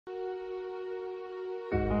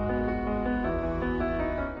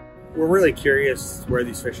we're really curious where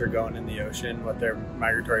these fish are going in the ocean, what their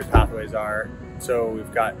migratory pathways are. So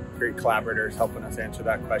we've got great collaborators helping us answer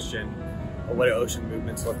that question, what do ocean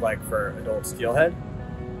movements look like for adult steelhead.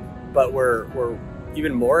 But we're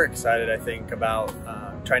even more excited, I think, about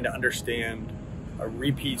trying to understand a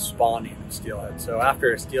repeat spawning of steelhead. So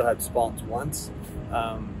after a steelhead spawns once,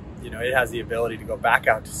 it has the ability to go back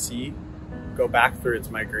out to sea, go back through its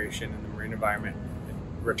migration in the marine environment,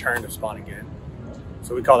 and return to spawn again.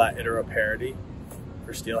 So we call that iteroparity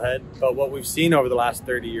for steelhead. But what we've seen over the last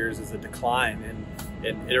 30 years is a decline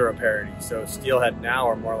in iteroparity. So steelhead now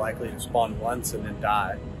are more likely to spawn once and then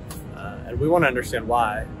die. And we want to understand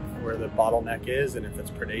why, where the bottleneck is, and if it's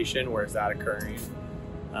predation, where is that occurring?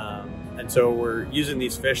 And so we're using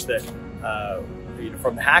these fish that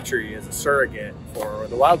from the hatchery as a surrogate for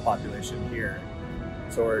the wild population here.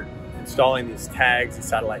 So we're installing these tags, these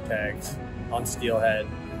satellite tags on steelhead,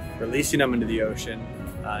 releasing them into the ocean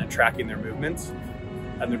and tracking their movements.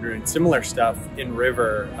 And they're doing similar stuff in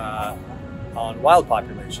river on wild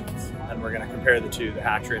populations. And we're going to compare the two, the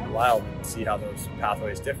hatchery and the wild, and see how those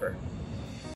pathways differ.